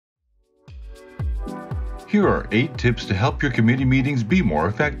Here are 8 tips to help your committee meetings be more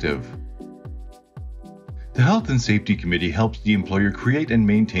effective. The Health and Safety Committee helps the employer create and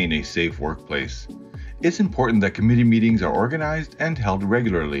maintain a safe workplace. It's important that committee meetings are organized and held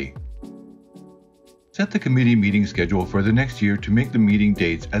regularly. Set the committee meeting schedule for the next year to make the meeting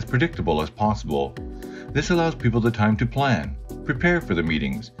dates as predictable as possible. This allows people the time to plan, prepare for the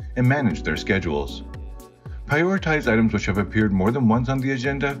meetings, and manage their schedules. Prioritize items which have appeared more than once on the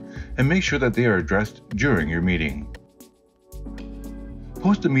agenda and make sure that they are addressed during your meeting.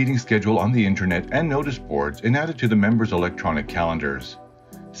 Post the meeting schedule on the internet and notice boards and add it to the members' electronic calendars.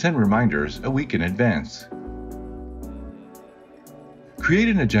 Send reminders a week in advance. Create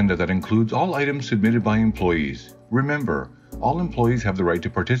an agenda that includes all items submitted by employees. Remember, all employees have the right to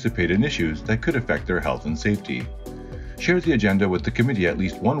participate in issues that could affect their health and safety. Share the agenda with the committee at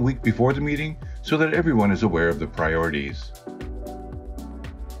least 1 week before the meeting so that everyone is aware of the priorities.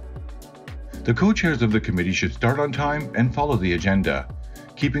 The co-chairs of the committee should start on time and follow the agenda,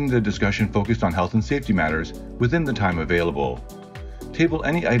 keeping the discussion focused on health and safety matters within the time available. Table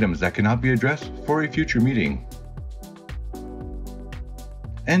any items that cannot be addressed for a future meeting.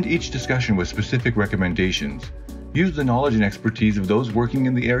 End each discussion with specific recommendations. Use the knowledge and expertise of those working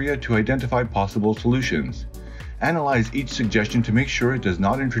in the area to identify possible solutions. Analyze each suggestion to make sure it does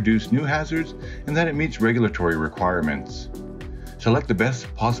not introduce new hazards and that it meets regulatory requirements. Select the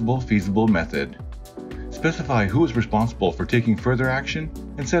best possible feasible method. Specify who is responsible for taking further action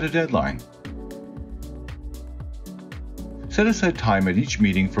and set a deadline. Set aside time at each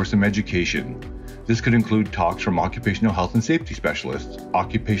meeting for some education. This could include talks from occupational health and safety specialists,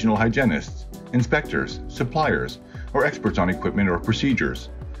 occupational hygienists, inspectors, suppliers, or experts on equipment or procedures.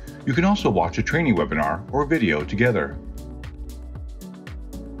 You can also watch a training webinar or video together.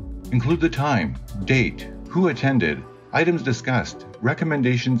 Include the time, date, who attended, items discussed,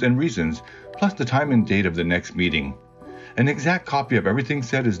 recommendations and reasons, plus the time and date of the next meeting. An exact copy of everything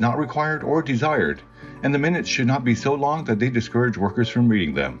said is not required or desired, and the minutes should not be so long that they discourage workers from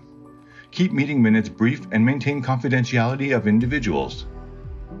reading them. Keep meeting minutes brief and maintain confidentiality of individuals.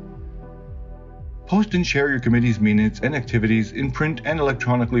 Post and share your committee's minutes and activities in print and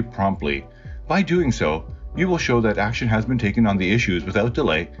electronically promptly. By doing so, you will show that action has been taken on the issues without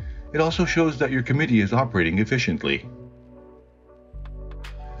delay. It also shows that your committee is operating efficiently.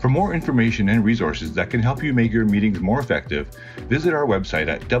 For more information and resources that can help you make your meetings more effective, visit our website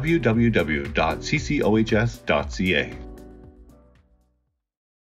at www.ccohs.ca.